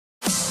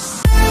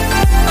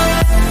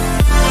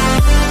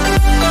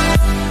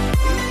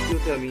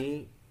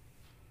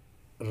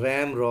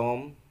RAM,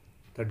 ROM,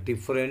 the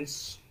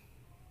difference,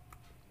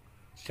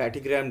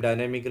 static RAM,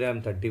 dynamic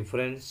RAM, the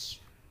difference,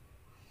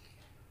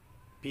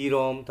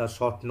 PROM তার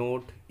short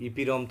note,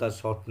 EPROM তার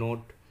short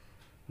note,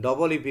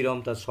 double EPROM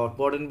তার short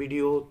বর্ডেন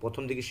video.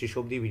 প্রথম থেকে শেষ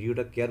অবধি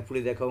ভিডিওটা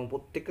কেয়ারফুলি দেখা এবং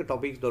প্রত্যেকটা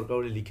টপিক দরকার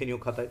হলে লিখে নিও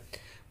খাতায়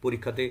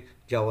পরীক্ষাতে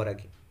যাওয়ার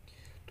আগে।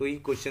 তো এই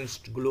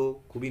কোয়েশ্চেন্সগুলো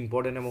খুব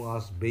ইম্পর্ট্যান্ট এবং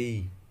আসবেই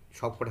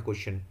সব কটা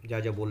কোয়েশ্চেন যা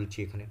যা বলছি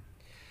এখানে।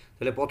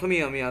 তাহলে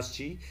প্রথমেই আমি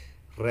আসছি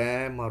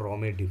র্যাম আর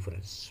রমের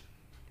ডিফারেন্স।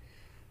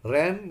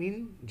 র্যাম মিন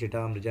যেটা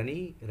আমরা জানি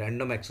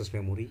র্যান্ডম অ্যাক্সেস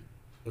মেমোরি,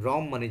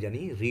 রম মানে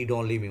জানি রিড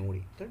অনলি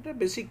মেমোরি। তো এটা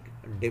বেসিক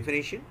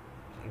ডেফিনেশন।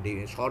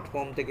 শর্ট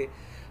ফর্ম থেকে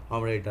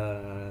আমরা এটা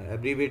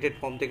অ্যাব্রিভিয়েটেড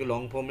ফর্ম থেকে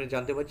লং ফর্মে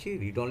জানতে পারছি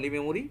রিড অনলি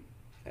মেমোরি,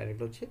 আর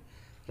এটা হচ্ছে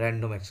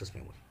র্যান্ডম অ্যাক্সেস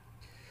মেমোরি।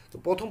 তো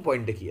প্রথম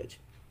পয়েন্টে কী আছে,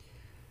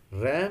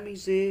 RAM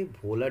is a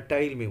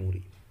volatile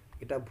memory.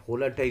 এটা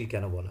ভোলাটাইল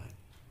কেন বলা হয়?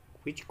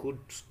 Which could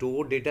store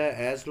data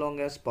as long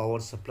as power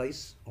supplies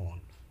on.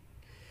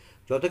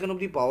 যতক্ষণ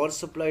অবধি পাওয়ার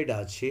সাপ্লাইড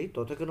আছে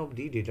ততক্ষণ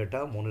অবধি ডেটাটা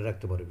মনে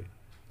রাখতে পারবে,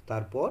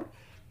 তারপর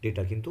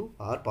ডেটা কিন্তু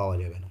আর পাওয়া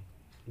যাবে না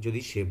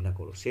যদি সেভ না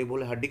করো। সেভ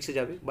হলে হার্ড ডিস্কে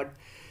যাবে, বাট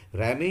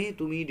র্যামে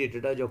তুমি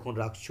ডেটাটা যখন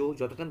রাখছো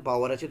যতক্ষণ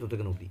পাওয়ার আছে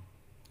ততক্ষণ অবধি।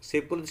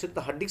 সেভ করলে সেটা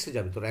তো হার্ড ডিস্কে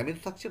যাবে, তো র্যামে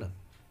তো থাকছে না,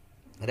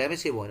 র্যামে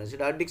সেভ হয় না,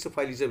 সেটা হার্ড ডিস্কে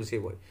ফাইল হিসেবে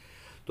সেভ হয়।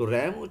 তো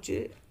র্যাম হচ্ছে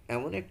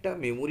এমন একটা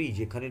মেমোরি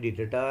যেখানে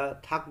ডেটাটা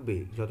থাকবে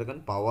যতক্ষণ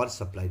পাওয়ার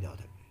সাপ্লাই দেওয়া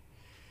থাকবে।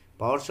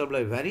 পাওয়ার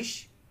সাপ্লাই ভ্যানিশ,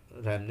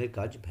 র্যামের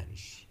কাজ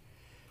vanish.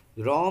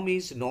 ROM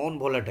is non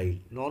volatile.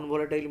 Non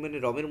volatile মানে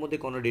রমের মধ্যে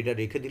কোনো ডেটা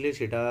রেখে দিলে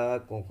সেটা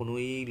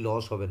কখনোই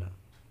লস হবে না,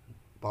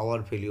 পাওয়ার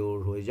ফেলিওর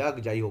হয়ে যাক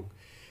যাই হোক।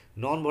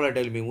 Non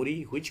volatile memory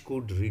which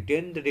could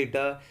written the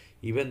data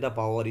even the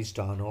power is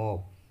turn off,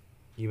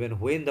 even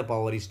when the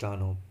power is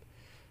turn off.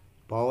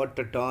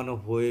 পাওয়ারটা টার্ন অফ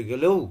হয়ে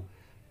গেলেও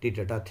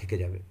ডেটাটা থেকে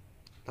যাবে।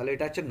 তাহলে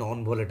এটা হচ্ছে নন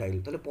ভোলাটাইল।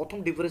 তাহলে প্রথম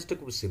ডিফারেন্সটা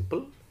খুব সিম্পল,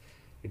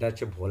 এটা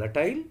হচ্ছে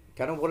ভোলাটাইল।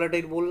 কেন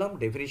ভোলাটাইল বললাম?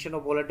 ডেফিনেশন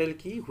অফ ভোলাটাইল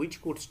কি? Which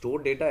could store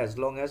data as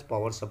long as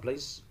power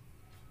supplies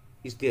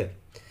is there.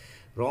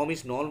 ROM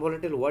is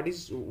non-volatile. What is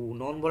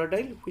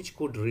non-volatile? Which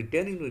could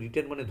retain,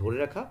 retain মানে ধরে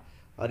রাখা,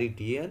 আর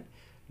retain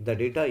the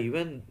data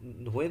even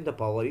when the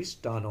power is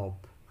turn off.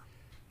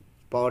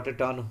 পাওয়ারটা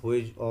turn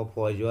হয়ে of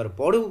হয়ে যাওয়ার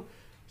পরেও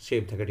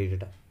save থাকে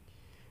ডেটাটা।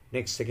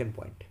 Next second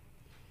point,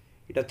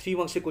 এটা 3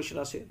 মার্কসের কোয়েশ্চেন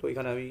আসে, তো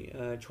এখানে আমি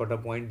 6টা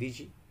পয়েন্ট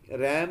দিয়েছি।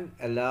 RAM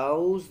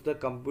allows the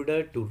computer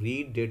to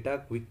read data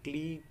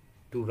quickly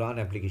to run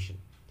application.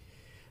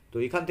 তো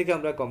এখান থেকে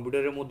আমরা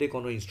কম্পিউটারের মধ্যে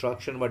কোনো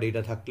ইনস্ট্রাকশন বা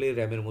ডেটা থাকলে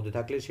র্যামের মধ্যে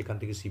থাকলে সেখান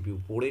থেকে সিপিইউ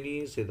পড়ে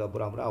নিয়ে সে তারপর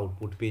আমরা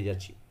আউটপুট পেয়ে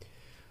যাচ্ছি।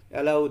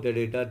 Allow the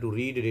data to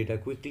read data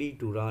quickly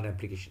to run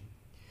application.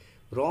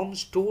 ROM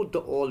store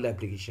the all the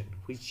application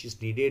which is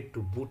needed to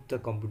boot the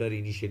computer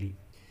initially.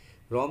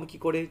 রম কী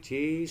করে?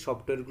 যে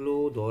সফটওয়্যারগুলো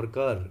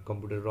দরকার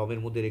কম্পিউটার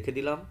রমের মধ্যে রেখে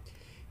দিলাম,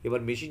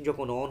 এবার মেশিন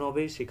যখন অন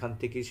হবে সেখান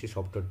থেকে সে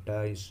সফটওয়্যারটা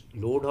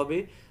লোড হবে,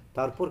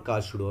 তারপর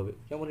কাজ শুরু হবে।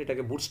 যেমন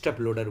এটাকে বুটস্ট্র্যাপ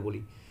লোডার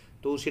বলি।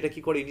 তো সেটা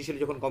কী করে?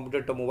 ইনিশিয়ালি যখন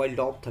কম্পিউটারটা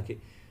মোবাইলটা অফ থাকে,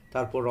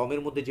 তারপর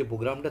রমের মধ্যে যে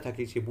প্রোগ্রামটা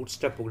থাকে সেই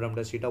বুটস্ট্র্যাপ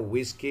প্রোগ্রামটা সেটা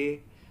ওয়েসকে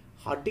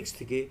হার্ড ডিস্ক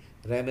থেকে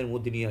র্যামের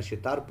মধ্যে নিয়ে আসে,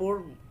 তারপর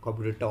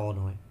কম্পিউটারটা অন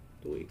হয়।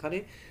 তো এখানে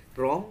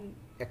রম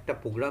একটা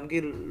প্রোগ্রামকে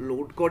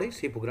লোড করে,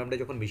 সেই প্রোগ্রামটা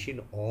যখন মেশিন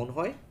অন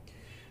হয়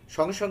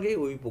সঙ্গে সঙ্গে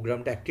ওই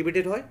প্রোগ্রামটা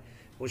অ্যাক্টিভেটেড হয়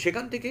ও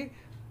সেখান থেকে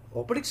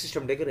অপারেটিং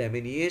সিস্টেমটাকে র্যামে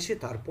নিয়ে এসে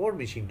তারপর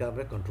মেশিনটা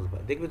আমরা কন্ট্রোল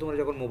পাই। দেখবে তোমরা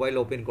যখন মোবাইল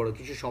ওপেন করো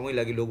কিছু সময়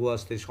লাগে, লোগো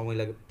আসতে সময়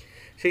লাগে,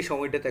 সেই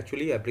সময়টাতে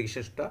অ্যাকচুয়ালি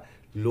অ্যাপ্লিকেশনটা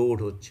লোড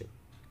হচ্ছে,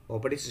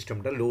 অপারেটিং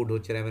সিস্টেমটা লোড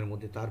হচ্ছে র্যামের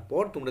মধ্যে,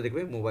 তারপর তোমরা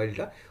দেখবে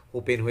মোবাইলটা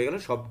ওপেন হয়ে গেলে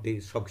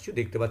সব কিছু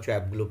দেখতে পাচ্ছ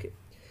অ্যাপগুলোকে।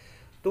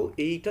 তো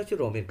এইটা হচ্ছে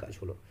রমের কাজ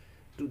হলো।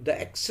 To the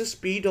access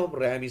speed of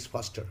RAM is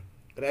ফাস্টার।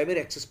 র্যামের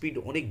অ্যাক্সেস স্পিড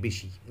অনেক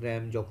বেশি,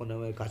 র্যাম যখন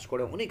কাজ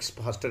করে অনেক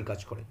ফাস্টার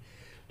কাজ করে।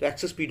 তো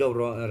access speed of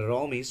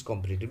ROM is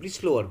comparatively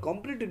slower.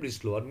 Comparatively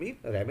slower মিন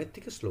র্যামের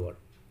থেকে slower.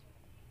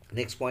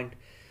 Next point,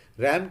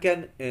 RAM can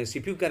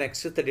CPU can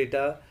access the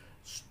data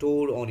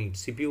store on it.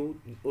 CPU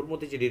ওর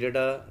মধ্যে যে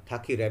ডেটাটা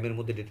থাকে র্যামের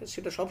মধ্যে ডেটা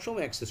সেটা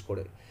সবসময় অ্যাক্সেস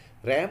করে।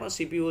 র্যাম আর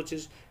সিপিইউ হচ্ছে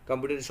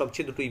কম্পিউটারের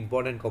সবচেয়ে দুটো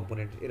ইম্পর্ট্যান্ট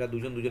কম্পোনেন্ট, এরা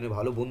দুজনের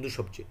ভালো বন্ধু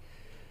সবচেয়ে।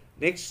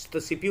 Next,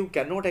 the CPU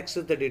can not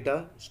access the data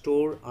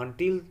store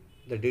until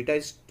the data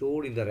is store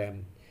in the RAM.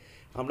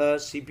 আমরা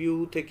সিপিইউ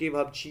থেকে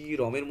ভাবছি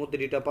রমের মধ্যে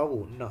ডেটা পাবো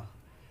না,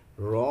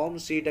 রম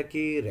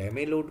সেটাকে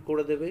র্যামে লোড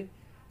করে দেবে,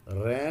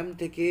 র্যাম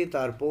থেকে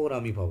তারপর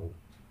আমি পাবো।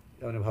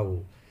 মানে ভাবো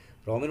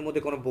রমের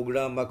মধ্যে কোনো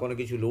প্রোগ্রাম বা কোনো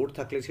কিছু লোড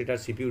থাকলে সেটা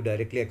সিপিইউ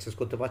ডাইরেক্টলি অ্যাক্সেস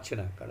করতে পারছে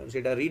না, কারণ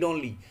সেটা রিড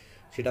অনলি।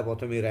 সেটা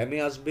প্রথমে র্যামে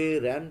আসবে,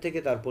 র্যাম থেকে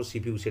তারপর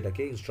সিপিইউ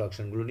সেটাকে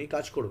ইনস্ট্রাকশনগুলো নিয়ে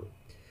কাজ করবে।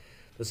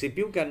 তো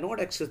CPU can not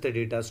access the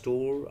data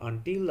store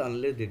until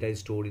unless data is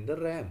store in the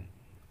RAM.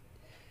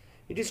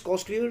 It is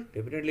costlier,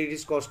 definitely it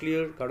is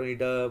costlier, কারণ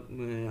এটা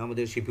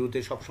আমাদের সিপিইউতে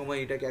সবসময়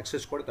এটাকে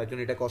অ্যাক্সেস করে, তার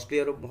জন্য এটা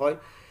কস্টলিয়ার হয়।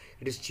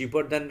 It is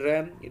cheaper than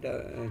RAM, এটা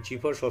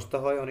চিপার, সস্তা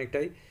হয়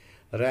অনেকটাই।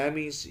 RAM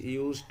is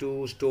use to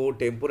store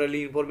temporary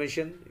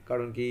information,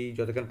 কারণ কি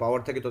যতক্ষণ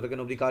পাওয়ার থাকে ততক্ষণ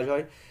অবধি কাজ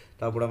হয়,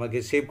 তারপর আমাকে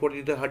সেভ করে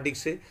নিতে হয় হার্ড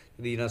ডিস্কে।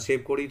 যদি না সেভ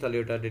করি তাহলে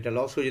ওটা ডেটা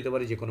লস হয়ে যেতে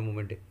পারে যে কোনো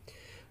মুমেন্টে।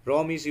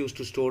 রম is use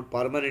to store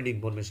permanent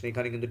information,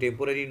 এখানে কিন্তু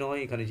টেম্পোরারি নয়,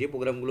 এখানে যে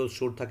প্রোগ্রামগুলো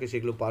স্টোর থাকে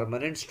সেগুলো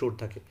পারমানেন্ট স্টোর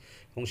থাকে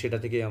এবং সেটা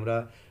থেকে আমরা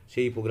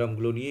সেই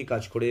প্রোগ্রামগুলো নিয়ে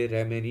কাজ করে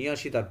র্যামে নিয়ে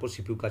আসি, তারপর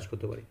সিপিইউ কাজ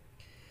করতে পারি।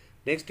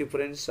 নেক্সট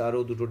ডিফারেন্স, আরও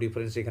দুটো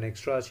ডিফারেন্স এখানে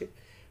এক্সট্রা আছে।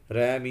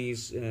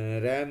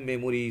 RAM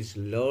memory is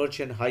large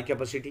and high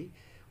capacity,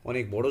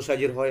 অনেক বড়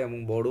সাইজের হয় এবং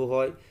বড়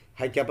হয়।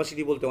 হাই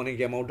ক্যাপাসিটি বলতে অনেক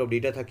অ্যামাউন্ট অফ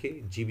ডেটা থাকে,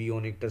 জিবি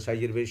অনেকটা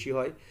সাইজের বেশি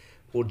হয়,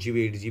 4 GB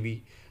 8 GB।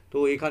 তো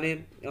এখানে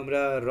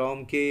আমরা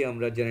রমকে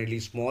আমরা জেনারেলি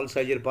স্মল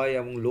সাইজের পাই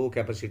এবং লো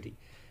ক্যাপাসিটি,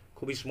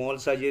 খুবই স্মল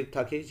সাইজের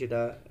থাকে,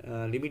 যেটা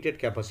লিমিটেড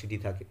ক্যাপাসিটি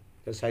থাকে,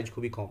 তার সাইজ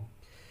খুবই কম।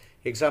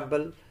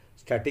 Example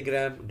static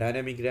RAM,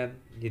 dynamic RAM,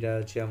 যেটা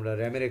হচ্ছে আমরা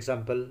র্যামের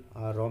এক্সাম্পল,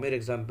 আর রমের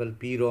এক্সাম্পল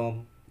পিরম,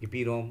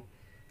 ইপিরম,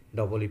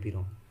 ডবল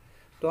ইপিরম।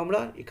 তো আমরা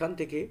এখান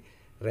থেকে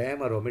র্যাম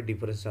আর রমের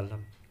ডিফারেন্স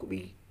জানলাম,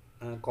 খুবই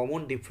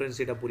কমন ডিফারেন্স,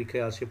 এটা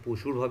পরীক্ষায় আসে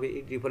প্রচুরভাবে।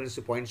 এই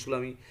ডিফারেন্সের পয়েন্টসগুলো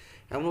আমি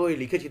এমনভাবে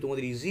লিখেছি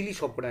তোমাদের ইজিলি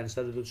সব কটা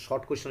অ্যান্সার,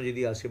 শর্ট কোয়েশ্চেন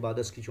যদি আসে বা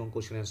আদার্স কিছু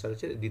কোয়েশ্চেন অ্যান্সার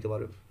আছে দিতে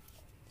পারবে।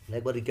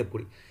 একবার রিক্যাপ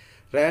করি।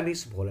 RAM is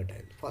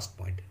volatile, first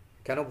point.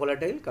 কেন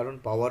ভলাটাইল? কারণ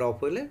পাওয়ার অফ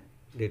হলে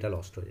ডেটা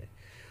লস্ট হয়ে যায়।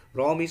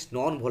 রম is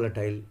non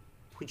volatile,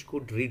 which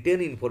could written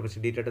information,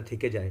 ডেটাটা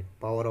থেকে যায়,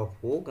 পাওয়ার অফ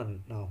হোক আর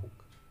না হোক,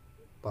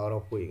 পাওয়ার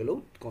অফ হয়ে গেলেও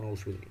কোনো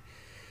অসুবিধা নেই।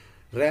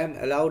 RAM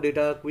allow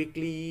data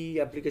quickly,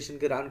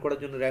 অ্যাপ্লিকেশনকে run করার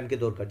জন্য র্যামকে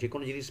দরকার, যে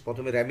কোনো জিনিস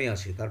প্রথমে র্যামে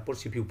আসে তারপর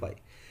সিপিইউ পায়।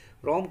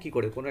 রম কী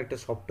করে? কোনো একটা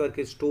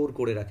সফটওয়্যারকে স্টোর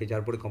করে রাখে,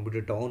 যার পরে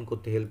কম্পিউটারটা অন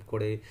করতে হেল্প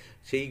করে,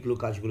 সেইগুলো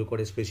কাজগুলো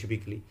করে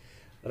specifically.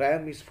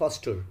 RAM is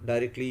ফাস্টার,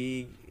 directly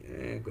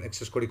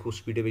access করে খুব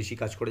স্পিডে বেশি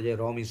কাজ করে যায়।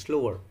 রম is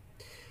slower.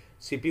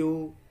 CPU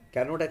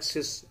cannot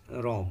access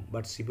ROM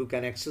but CPU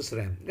can access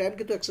RAM,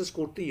 র্যামকে তো অ্যাক্সেস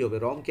করতেই হবে,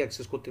 রমকে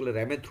অ্যাক্সেস করতে গেলে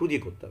র্যামের থ্রু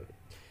দিয়ে করতে হবে।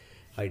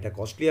 আর এটা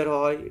কস্টলিয়ার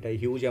হয়, এটা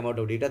হিউজ অ্যামাউন্ট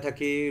অফ ডেটা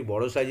থাকে,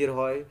 বড়ো সাইজের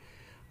হয়,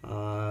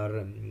 আর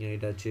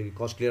এটা হচ্ছে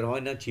কস্টলিয়ার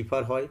হয় না,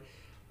 চিপার হয়।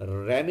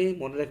 র্যামে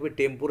মনে রাখবে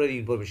টেম্পোরারি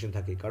ইনফরমেশন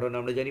থাকে, কারণ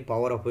আমরা জানি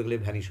পাওয়ার অফ হয়ে গেলে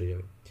ভ্যানিশ হয়ে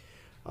যাবে।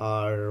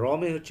 আর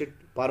রমে হচ্ছে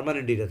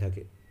পারমানেন্ট ডেটা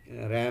থাকে।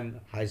 র্যাম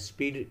হাই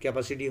স্পিড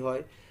ক্যাপাসিটি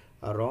হয়,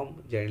 আর রম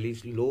জেনারেলি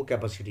লো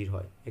ক্যাপাসিটির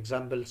হয়।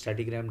 Example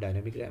static RAM,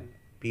 dynamic RAM,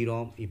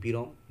 পিরম,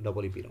 ইপিরম,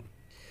 double ইপিরম।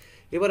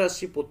 এবার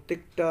আসছি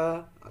প্রত্যেকটা,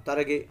 তার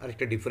আগে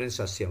আরেকটা ডিফারেন্স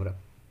আসছি আমরা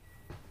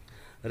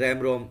RAM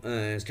ROM,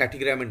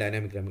 static RAM and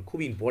dynamic RAM. খুব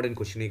ইম্পর্টেন্ট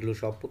কোশ্চেন এগুলো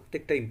সব,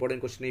 প্রত্যেকটা ইম্পর্টেন্ট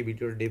কোশ্চেন। এই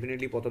ভিডিওটা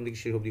ডেফিনেটলি প্রথম দিকে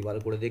শেষ অবধি ভালো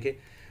করে দেখে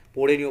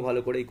পড়ে নিও, ভালো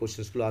করে এই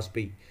কোশ্চেন্সগুলো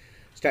আসবেই।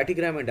 স্ট্যাটিক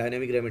র্যাম অ্যান্ড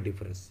ডাইনামিক র্যামের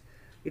ডিফারেন্স,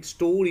 ইট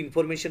store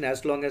information as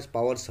long as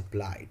পাওয়ার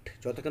সাপ্লাইড,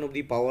 যতক্ষণ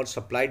অবধি পাওয়ার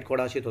সাপ্লাইড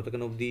করা আছে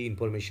ততক্ষণ অবধি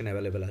ইনফরমেশন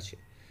অ্যাভেলেবেল আছে।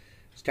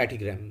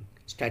 স্ট্যাটিক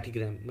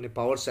র্যাম মানে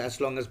পাওয়ার as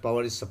long as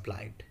power is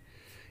supplied.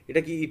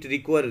 এটা কি? ইট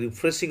require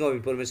refreshing of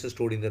information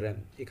store in the RAM,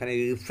 এখানে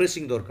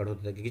রিফ্রেশিং দরকার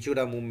হতে থাকে,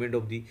 কিছুটা মুভমেন্ট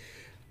অবধি।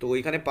 তো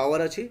এখানে পাওয়ার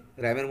আছে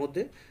র্যামের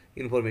মধ্যে,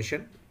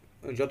 ইনফরমেশন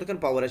যতক্ষণ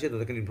পাওয়ার আছে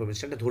ততক্ষণ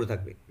ইনফরমেশনটা ধরে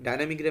থাকবে।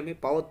 ডাইনামিক র্যামে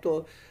পাওয়ার তো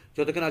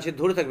যতক্ষণ আছে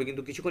ধরে থাকবে,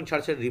 কিন্তু কিছুক্ষণ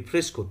ছাড়া ছাড়া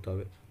রিফ্রেশ করতে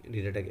হবে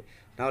ডেটাটাকে,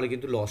 নাহলে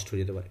কিন্তু লস্ট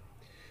হয়ে যেতে পারে।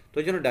 তো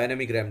এই জন্য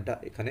ডাইনামিক র্যামটা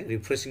এখানে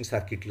রিফ্রেশিং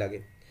সার্কিট লাগে।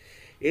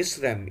 S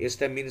RAM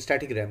mean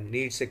static RAM,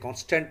 needs a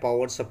constant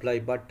power supply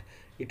but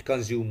it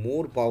consume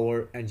more power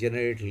and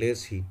generate less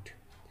hit.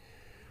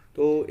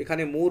 তো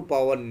এখানে মোর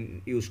পাওয়ার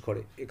ইউজ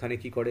করে, এখানে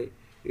কি করে?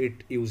 It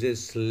uses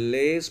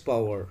less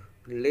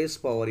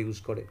power use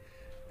করে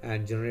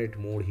and generate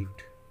more hit.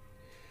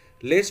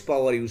 Less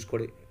power use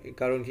করে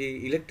কারণ কি?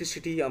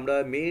 ইলেকট্রিসিটি, আমরা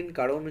মেন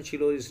কারণ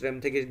ছিল র্যাম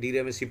থেকে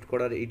ডির্যামে শিফট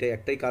করার, এটা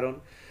একটাই কারণ,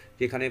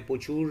 যেখানে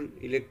প্রচুর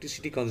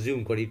ইলেকট্রিসিটি কনজিউম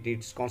করে। It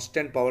needs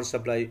constant power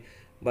supply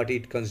but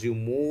it consume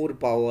more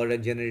power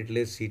and generate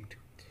less hit.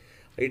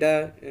 এটা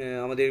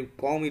আমাদের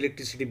কম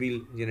ইলেকট্রিসিটি বিল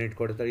জেনারেট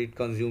করে, তার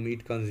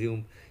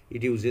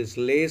it uses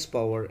less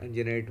power and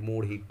generate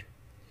more hit.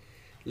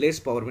 Less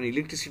পাওয়ার মানে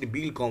ইলেকট্রিসিটি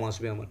বিল কম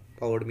আসবে আমার,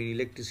 পাওয়ার মিন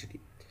electricity.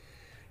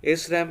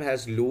 SRAM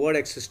has lower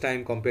access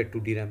time compared to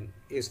DRAM.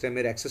 SRAM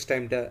এর access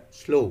টাইমটা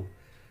slow,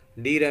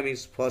 DRAM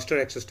is faster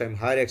access time,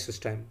 higher access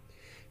time.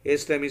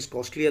 SRAM is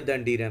costlier than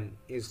DRAM.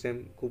 SRAM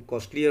খুব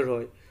costlier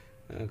হয়,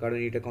 কারণ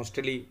এটা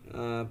constantly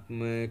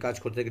কাজ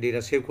করতে থাকে,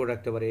 ডেটা সেভ করে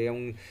রাখতে পারে,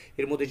 এবং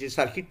এর মধ্যে যে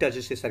সার্কিটটা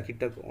আছে সেই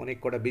সার্কিটটা অনেক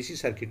কটা বেশি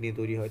সার্কিট নিয়ে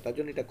তৈরি হয়, তার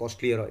জন্য এটা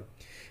কস্টলিয়ার হয়।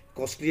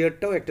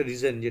 কস্টলিয়ারটাও একটা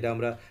রিজন যেটা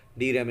আমরা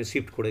DRAM-এ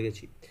শিফট করে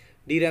গেছি।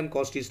 DRAM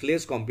cost is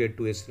less compare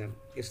to SRAM,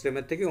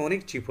 SRAM-এর থেকে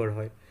অনেক চিপার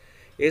হয়।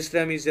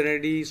 SRAM is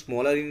generally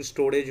smaller in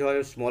storage হয়,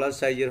 স্মলার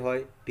সাইজের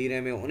হয়।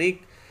 DRAM-এ অনেক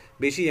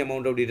বেশি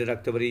অ্যামাউন্ট অফ ডেটা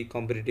রাখতে পারি,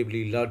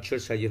 কম্পারেটিভলি লার্জার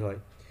সাইজের হয়।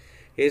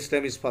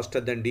 SRAM is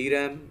ফাস্টার than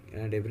DRAM,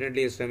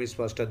 definitely SRAM is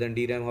ফাস্টার than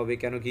DRAM হবে।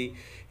 কেন কি?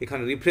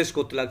 এখানে রিফ্রেশ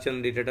করতে লাগছে না,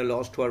 ডেটাটা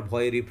লস্ট হওয়ার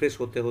ভয়ে রিফ্রেশ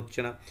করতে হচ্ছে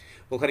না,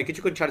 ওখানে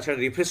কিছুক্ষণ ছাড়া ছাড়া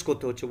রিফ্রেশ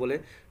করতে হচ্ছে বলে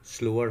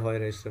স্লোয়ার হয়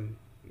SRAM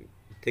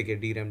থেকে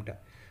DRAM-টা।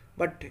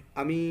 বাট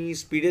আমি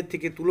স্পিডের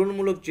থেকে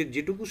তুলনামূলক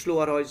যেটুকু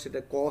স্লোয়ার হয় সেটা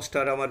কস্ট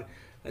আর আমার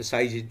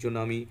সাইজের জন্য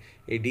আমি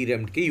এই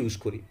DRAM-কেই ইউজ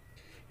করি।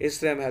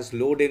 SRAM হ্যাজ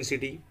লো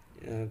ডেন্সিটি,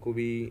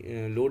 খুবই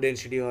লো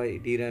ডেন্সিটি হয়।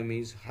 DRAM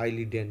ইজ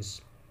হাইলি ডেন্স,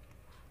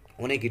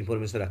 অনেক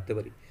ইনফরমেশন রাখতে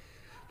পারি।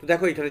 তো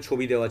দেখো এখানে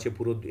ছবি দেওয়া আছে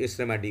পুরো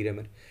SRAM আর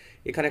DRAM-এর।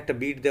 এখানে একটা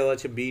বিট দেওয়া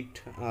আছে, বিট,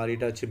 আর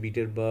এটা হচ্ছে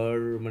বিটের বার,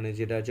 মানে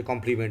যেটা হচ্ছে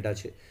কমপ্লিমেন্ট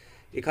আছে।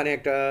 এখানে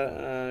একটা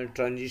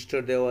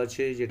ট্রানজিস্টর দেওয়া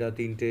আছে, যেটা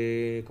 3টে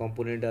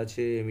কম্পোনেন্ট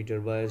আছে, এমিটার,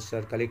 বায়াস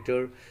আর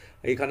কালেক্টর।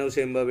 এখানেও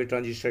সেমভাবে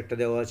ট্রানজিস্টার একটা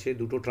দেওয়া আছে,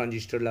 দুটো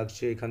ট্রানজিস্টার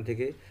লাগছে এখান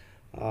থেকে,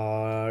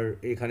 আর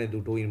এখানে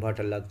দুটো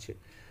ইনভার্টার লাগছে।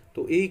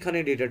 তো এইখানে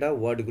ডেটাটা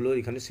ওয়ার্ডগুলো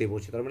এখানে সেভ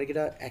হচ্ছে, তার মানে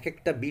এটা এক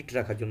একটা বিট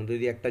রাখার জন্য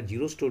যদি একটা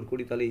জিরো স্টোর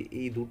করি তাহলে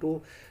এই দুটো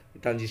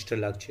ট্রানজিস্টার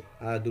লাগছে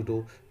আর দুটো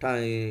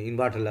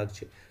ইনভার্টার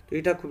লাগছে। তো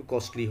এটা খুব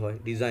কস্টলি হয়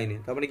ডিজাইনে,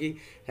 তার মানে কি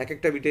এক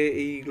একটা বিটে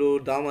এইগুলোর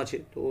দাম আছে,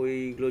 তো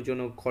এইগুলোর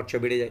জন্য খরচা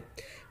বেড়ে যায়।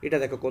 এটা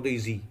দেখো কত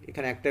ইজি,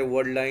 এখানে একটা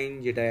ওয়ার্ড লাইন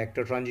যেটা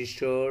একটা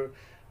ট্রানজিস্টর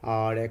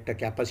আর একটা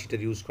ক্যাপাসিটার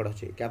ইউজ করা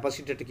হচ্ছে।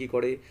 ক্যাপাসিটারটা কী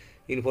করে,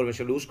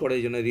 ইনফরমেশন লুজ করে,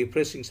 এই জন্য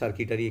রিফ্রেশিং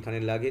সার্কিটারি এখানে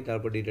লাগে,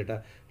 তারপর ডেটাটা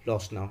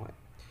লস না হয়।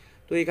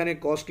 তো এখানে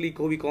কস্টলি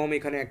খুবই কম,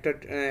 এখানে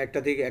একটা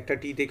থেকে একটা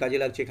টিতে কাজে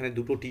লাগছে, এখানে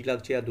দুটো টি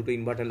লাগছে আর দুটো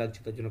ইনভার্টার লাগছে,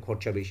 তার জন্য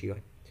খরচা বেশি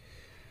হয়।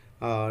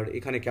 আর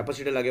এখানে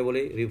ক্যাপাসিটার লাগে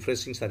বলে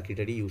রিফ্রেশিং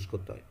সার্কিটারি ইউজ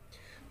করতে হয়।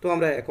 তো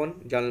আমরা এখন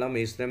জানলাম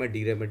এস র্যাম আর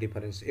ডি র্যামের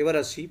ডিফারেন্স। এবার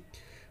আসছি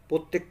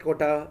প্রত্যেক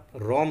কটা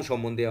রম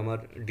সম্বন্ধে আমার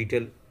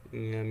ডিটেল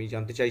আমি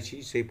জানতে চাইছি,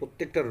 সেই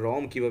প্রত্যেকটা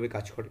রম কীভাবে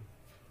কাজ করে।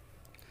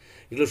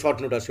 এগুলো শর্ট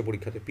নোট আসছে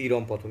পরীক্ষাতে। পি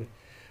রম প্রথমে,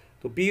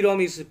 তো PROM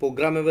is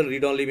programmable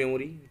read-only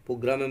memory.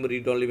 Programmable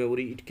read-only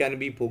memory. It can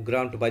be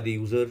programmed by the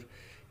user.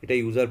 এটা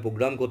ইউজার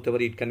প্রোগ্রাম করতে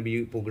পারে. It can be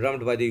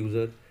programmed by the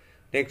user.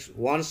 Next,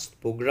 once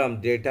program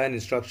data and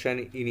instruction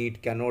in it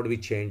cannot be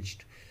changed.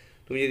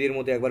 তুমি যদি এর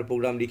মধ্যে একবার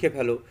programme লিখে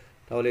ফেলো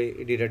তাহলে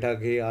এই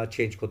ডেটাটাকে আর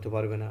চেঞ্জ করতে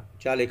পারবে না,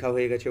 যা লেখা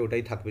হয়ে গেছে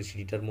ওটাই থাকবে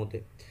সিডিটার মধ্যে।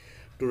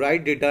 To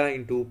write data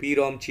into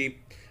PROM chip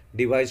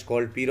device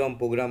called PROM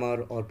programmer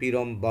or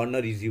PROM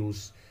burner is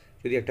used.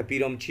 যদি একটা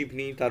PROM চিপ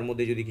নিই তার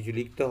মধ্যে যদি কিছু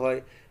লিখতে হয়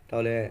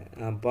তাহলে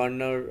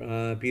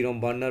PROM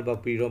বার্নার বা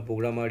PROM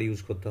প্রোগ্রামার ইউজ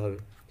করতে হবে।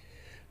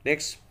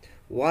 Next,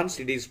 once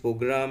it is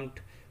programmed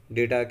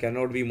data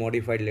cannot B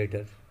modified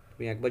letter.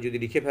 তুমি একবার যদি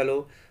লিখে ফেলো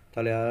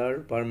তাহলে আর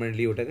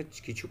পারমানেন্টলি ওটাকে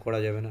কিছু করা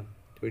যাবে না।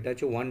 তো এটা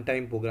হচ্ছে ওয়ান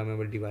টাইম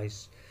প্রোগ্রামেবল ডিভাইস।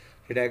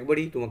 সেটা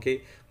একবারই তোমাকে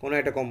কোনো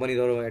একটা কোম্পানি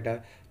ধরো একটা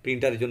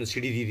প্রিন্টারের জন্য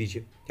সিডি দিয়ে দিয়েছে,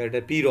 তার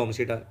এটা PROM,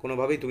 সেটা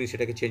কোনোভাবেই তুমি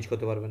সেটাকে চেঞ্জ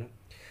করতে পারবে না।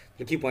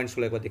 The key points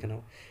will একবার দেখে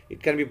নাও। It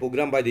can be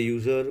programmed by the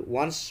user.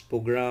 Once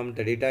programmed,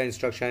 the data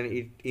instruction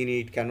in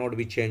it cannot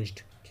be changed.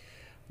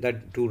 That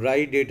to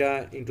write data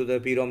into the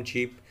PROM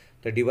chip,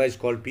 the device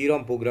called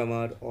PROM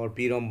programmer or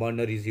PROM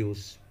burner is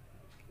used.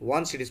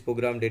 Once it is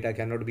programmed, data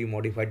cannot be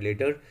modified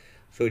later,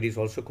 so it is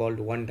also called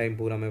one-time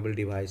programmable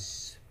device.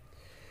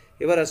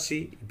 এবার আসছি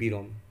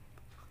EPROM.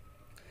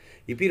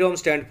 EPROM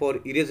stand for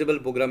erasable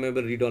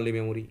programmable read-only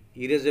memory.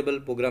 Erasable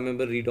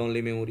programmable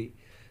read-only memory.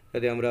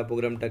 যাতে আমরা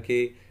প্রোগ্রামটাকে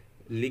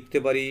লিখতে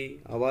পারি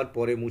আবার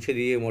পরে মুছে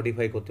দিয়ে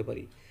মডিফাই করতে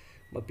পারি।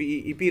 বা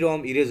EPROM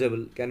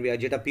ইরেজেবল ক্যান বি,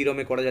 যেটা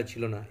PROM-এ করা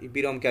যাচ্ছিল না,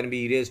 EPROM can be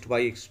erased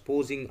by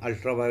exposing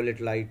ultraviolet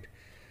light.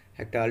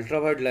 একটা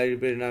আলট্রাভায়োলেট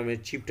লাইটের নামে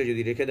চিপটা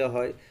যদি রেখে দেওয়া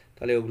হয়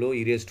তাহলে ওগুলো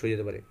ইরেজড হয়ে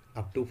যেতে পারে।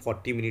 আপ টু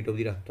 40 মিনিট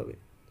অবধি রাখতে হবে,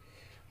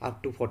 up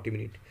to 40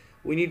 minute.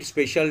 We need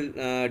special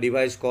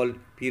device call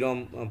PROM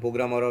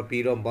programmer or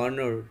PROM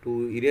burner two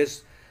erase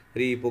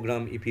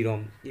reprogramme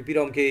EPROM।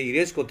 EPROM-কে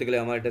erase করতে গেলে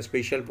আমার একটা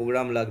স্পেশাল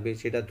প্রোগ্রাম লাগবে,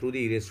 সেটা থ্রু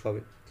দিয়ে ইরেজ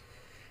হবে।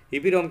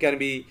 EPROM can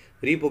be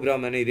reprogramme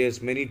and erase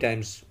many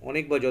Times.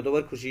 অনেকবার,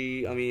 যতবার খুশি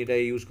আমি এটা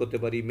ইউজ করতে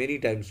পারি, মেনি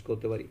টাইমস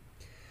করতে পারি।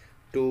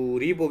 Two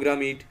reprogramme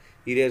it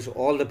erase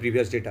all the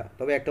previous data.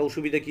 তবে একটা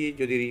অসুবিধা কি,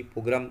 যদি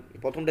প্রোগ্রাম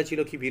প্রথমটা ছিল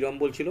কি PROM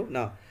বলছিল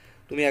না,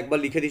 তুমি একবার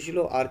লিখে দিয়েছিল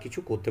আর কিছু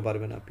করতে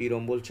পারবে না।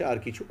 PROM বলছে আর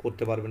কিছু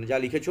করতে পারবে না, যা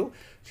লিখেছো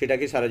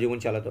সেটাকে সারা জীবন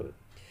চালাতে হবে।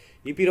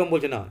 EPROM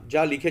বলছে না,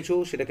 যা লিখেছো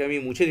সেটাকে আমি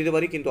মুছে দিতে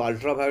পারি, কিন্তু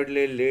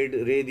আলট্রাভায়োলেট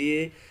রে দিয়ে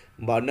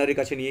বার্নারের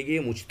কাছে নিয়ে গিয়ে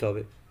মুছতে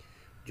হবে,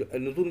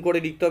 নতুন করে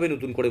লিখতে হবে,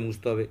 নতুন করে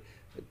মুছতে হবে।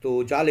 তো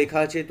যা লেখা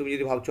আছে, তুমি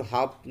যদি ভাবছো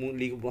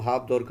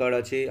হাফ দরকার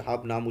আছে,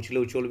 হাফ না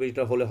মুছলেও চলবে,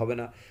 এটা হলে হবে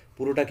না,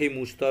 পুরোটাকেই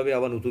মুছতে হবে,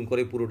 আবার নতুন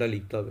করে পুরোটা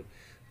লিখতে হবে।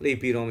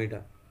 EPROM এটা।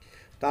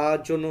 তার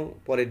জন্য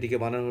পরের দিকে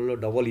বানানো হলো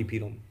ডবল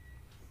EPROM।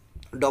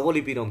 ডবল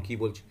EPROM কী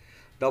বলছে?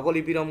 ডবল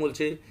EPROM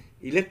বলছে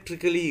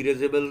electrically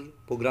erasable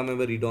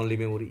programmable read only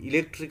memory.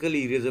 Electrically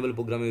erasable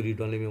programmable read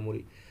only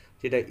memory,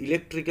 যেটা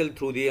ইলেকট্রিক্যাল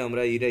থ্রু দিয়ে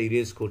আমরা এটা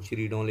ইরেজ করছি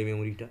read only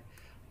মেমোরিটা।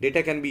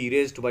 Data can be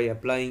erased by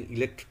applying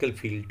electrical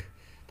field.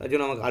 তার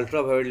জন্য আমাকে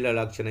আলট্রাভায়োলেট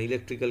লাগছে না,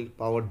 ইলেকট্রিক্যাল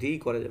পাওয়ার দিয়েই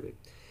করা যাবে।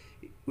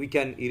 We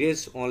can erase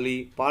only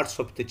parts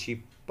of the chip.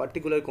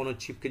 Particular কোনো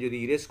চিপকে যদি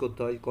ইরেজ করতে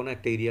হয়, কোনো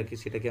একটা এরিয়াকে,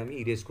 সেটাকে আমি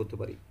ইরেজ করতে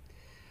পারি।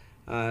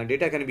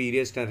 Data can be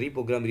erased and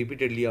reprogrammed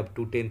repeatedly up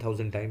to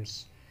 10,000 times.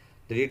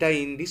 The data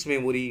in this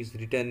memory is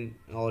written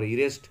or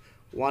erased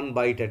one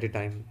byte at a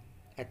time.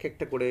 এক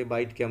একটা করে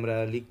বাইটকে আমরা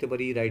লিখতে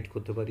পারি, রাইট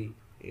করতে পারি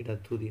এটা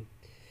থ্রু দিয়ে।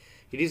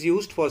 It is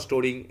used for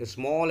storing a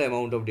small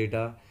amount of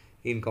data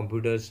in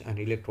computers and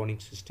electronic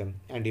system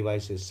and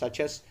devices such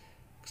as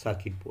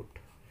circuit board.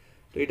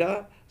 তো এটা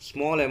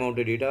স্মল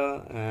অ্যামাউন্টের ডেটা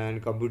অ্যান্ড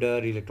কম্পিউটার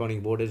ইলেকট্রনিক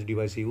বোর্ডের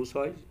ডিভাইসে ইউজ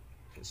হয়,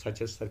 সাচ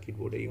এস সার্কিট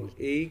বোর্ডে use.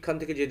 এইখান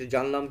থেকে যেটা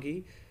জানলাম কি,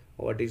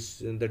 what is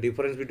the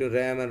difference between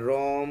RAM and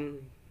ROM,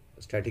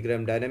 static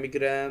RAM, dynamic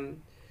RAM,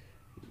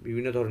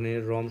 বিভিন্ন ধরনের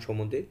ROM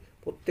সম্বন্ধে,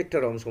 প্রত্যেকটা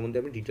ROM সম্বন্ধে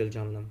আমি ডিটেল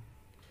জানলাম।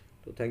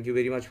 তো thank you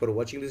very much for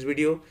watching this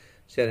video,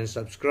 share and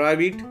subscribe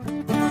it.